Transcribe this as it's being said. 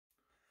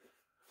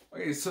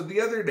Okay, so the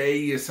other day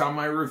you saw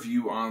my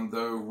review on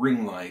the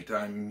ring light.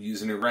 I'm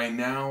using it right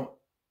now.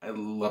 I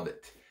love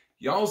it.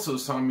 You also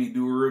saw me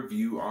do a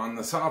review on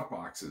the soft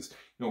boxes.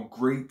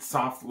 Great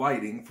soft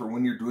lighting for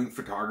when you're doing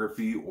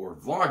photography or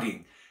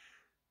vlogging.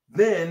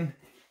 Then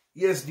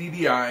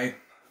ESDDI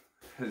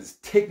has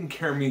taken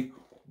care of me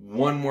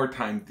one more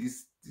time.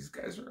 These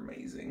guys are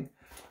amazing.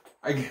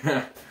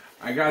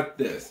 I got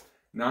this.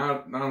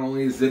 Not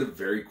only is it a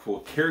very cool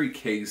carry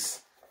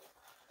case,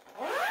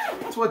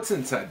 it's what's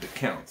inside that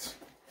counts.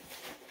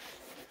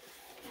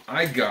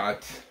 I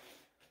got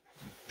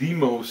the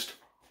most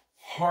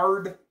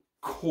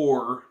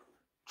hardcore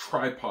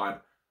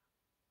tripod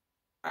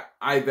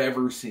I've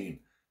ever seen.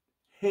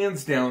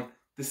 Hands down,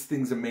 this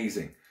thing's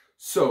amazing.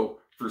 So,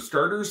 for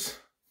starters,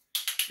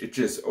 it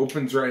just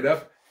opens right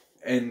up,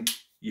 and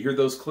you hear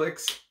those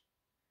clicks?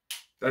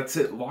 That's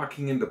it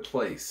locking into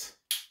place.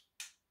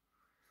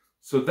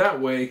 So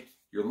that way,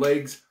 your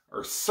legs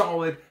are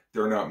solid,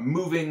 they're not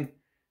moving,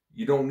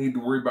 you don't need to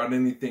worry about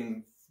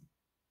anything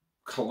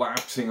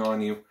collapsing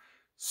on you.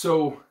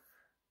 So,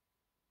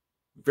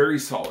 very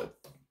solid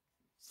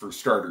for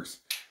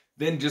starters.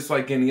 Then, just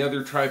like any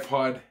other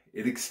tripod,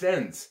 it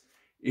extends.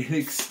 It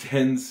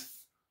extends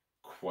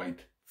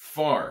quite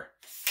far.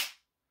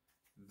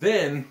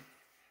 Then,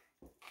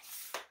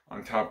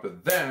 on top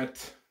of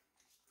that,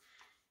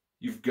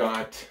 you've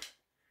got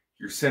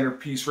your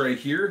centerpiece right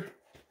here.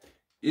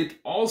 It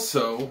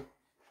also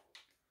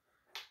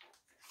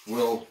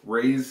will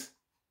raise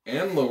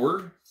and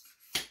lower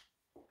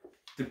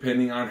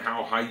depending on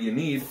how high you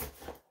need.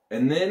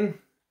 And then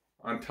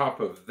on top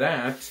of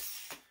that,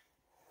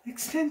 it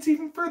extends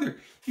even further.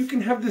 You can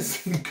have this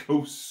thing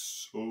go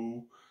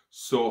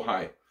so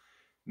high.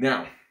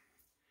 Now,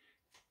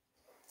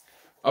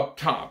 up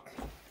top,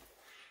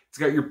 it's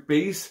got your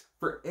base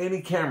for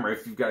any camera.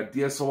 If you've got a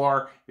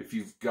DSLR, if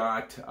you've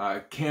got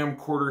a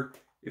camcorder,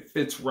 it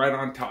fits right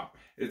on top.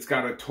 It's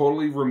got a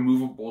totally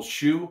removable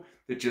shoe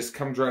that just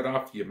comes right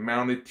off. You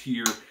mount it to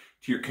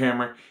your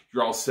camera,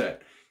 you're all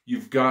set.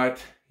 You've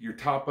got your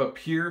top up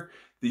here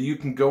that you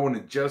can go and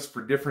adjust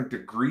for different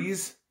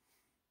degrees.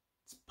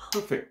 It's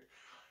perfect.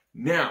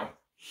 Now,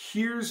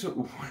 here's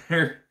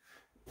where,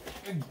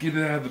 get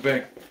it out of the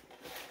bag.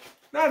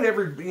 Not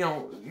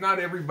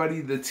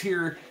everybody that's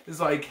here is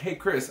like, hey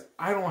Chris,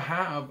 I don't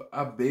have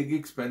a big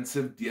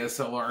expensive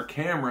DSLR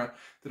camera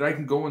that I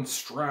can go and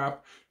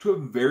strap to a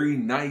very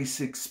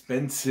nice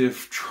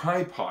expensive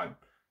tripod.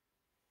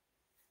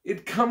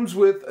 It comes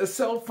with a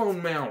cell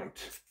phone mount.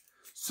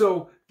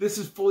 So this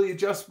is fully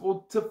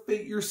adjustable to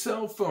fit your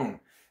cell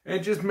phone. And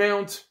it just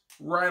mounts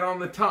right on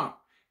the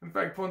top. In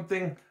fact, one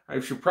thing I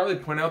should probably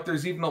point out,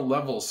 there's even a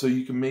level so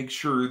you can make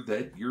sure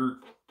that your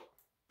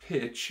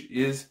pitch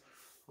is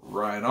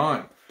right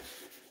on.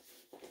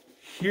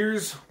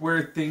 Here's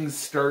where things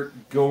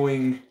start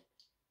going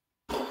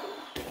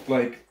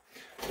like,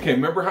 okay,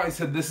 remember how I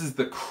said this is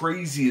the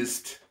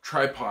craziest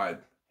tripod,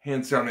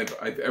 hands down,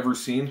 I've ever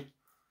seen?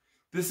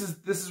 This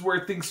is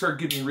where things start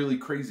getting really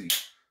crazy.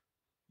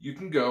 You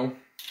can go,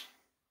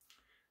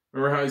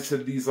 remember how I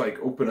said these like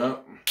open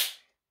up?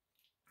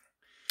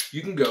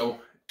 You can go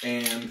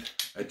and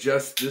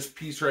adjust this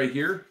piece right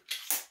here,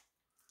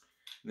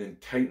 and then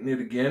tighten it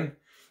again.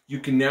 You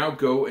can now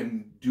go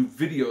and do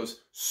videos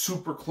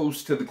super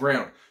close to the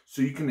ground.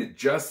 So you can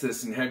adjust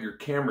this and have your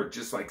camera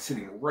just like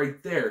sitting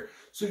right there.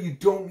 So you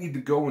don't need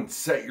to go and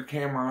set your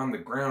camera on the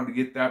ground to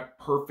get that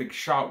perfect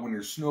shot when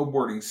you're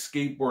snowboarding,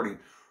 skateboarding,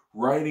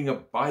 riding a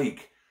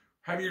bike.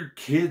 Have your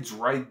kids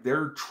ride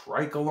their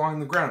trike along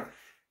the ground.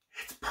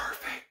 It's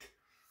perfect.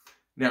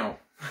 Now,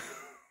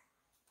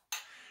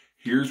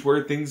 here's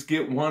where things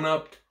get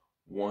one-upped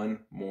one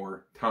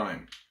more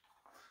time.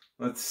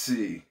 Let's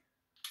see.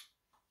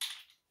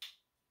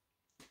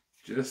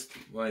 Just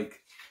like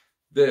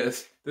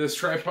this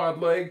tripod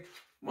leg,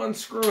 I'm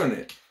unscrewing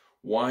it.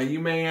 Why, you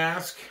may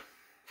ask?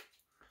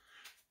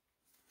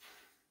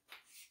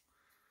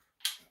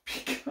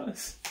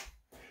 Because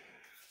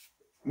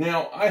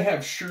now I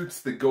have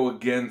shirts that go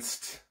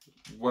against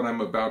what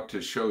I'm about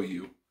to show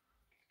you.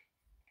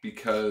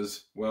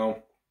 Because,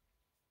 well,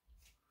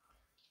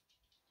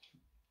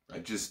 I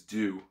just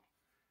do.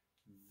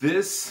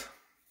 This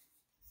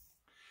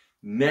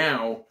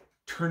now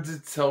turns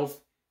itself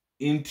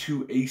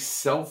into a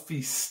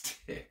selfie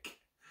stick.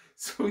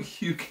 So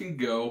you can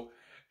go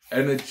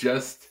and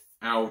adjust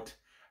out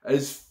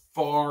as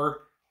far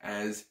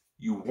as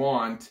you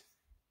want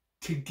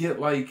to get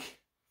like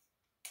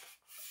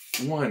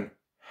one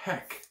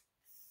heck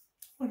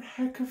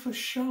of a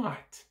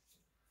shot.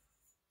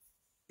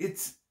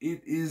 It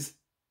is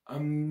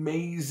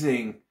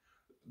amazing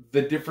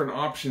the different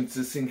options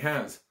this thing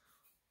has.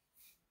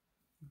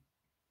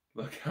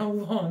 Look how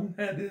long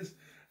that is.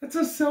 That's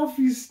a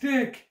selfie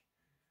stick.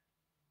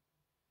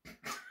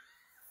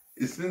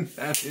 Isn't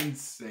that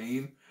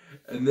insane?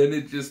 And then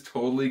it just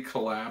totally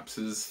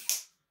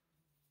collapses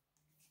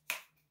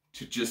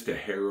to just a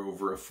hair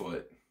over a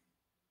foot.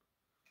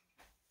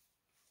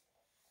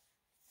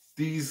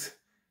 I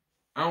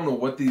don't know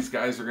what these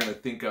guys are going to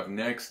think of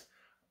next.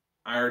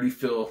 I already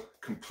feel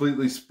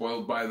completely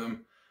spoiled by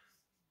them.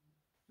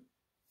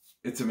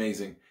 It's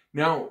amazing.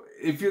 Now,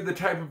 if you're the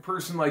type of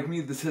person like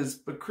me that says,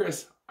 but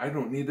Chris, I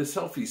don't need a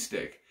selfie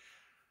stick.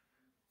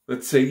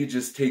 Let's say you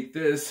just take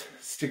this,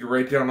 stick it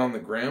right down on the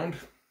ground,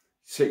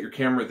 set your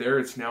camera there,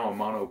 it's now a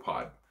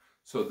monopod.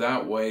 So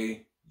that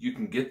way you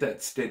can get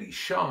that steady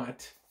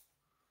shot.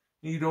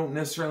 You don't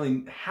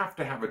necessarily have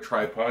to have a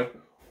tripod,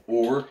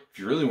 or if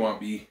you really want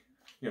to be,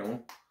 a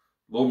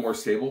little more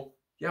stable,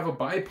 you have a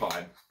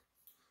bipod.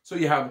 So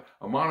you have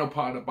a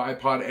monopod, a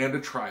bipod, and a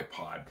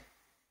tripod,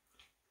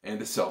 and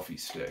a selfie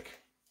stick.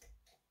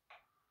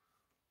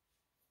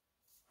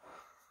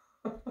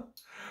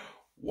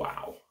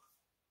 Wow.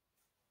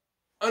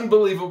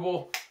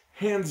 Unbelievable.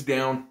 Hands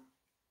down,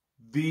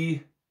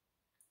 the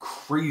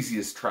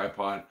craziest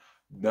tripod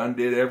none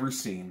did ever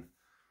seen.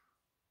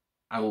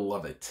 I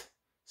love it.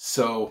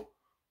 So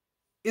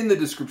in the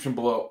description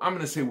below, I'm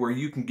going to say where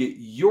you can get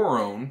your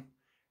own.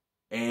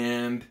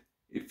 And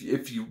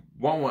if you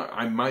want one,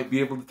 I might be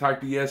able to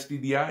talk to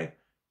ESDDI.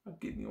 I'll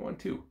get you one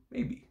too.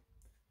 Maybe.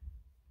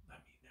 Let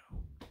me know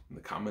in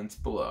the comments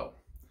below.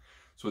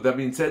 So with that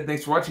being said,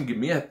 thanks for watching. Give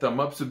me a thumb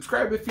up,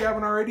 subscribe if you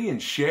haven't already,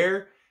 and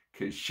share,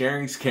 because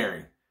sharing's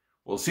caring.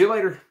 We'll see you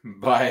later.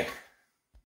 Bye.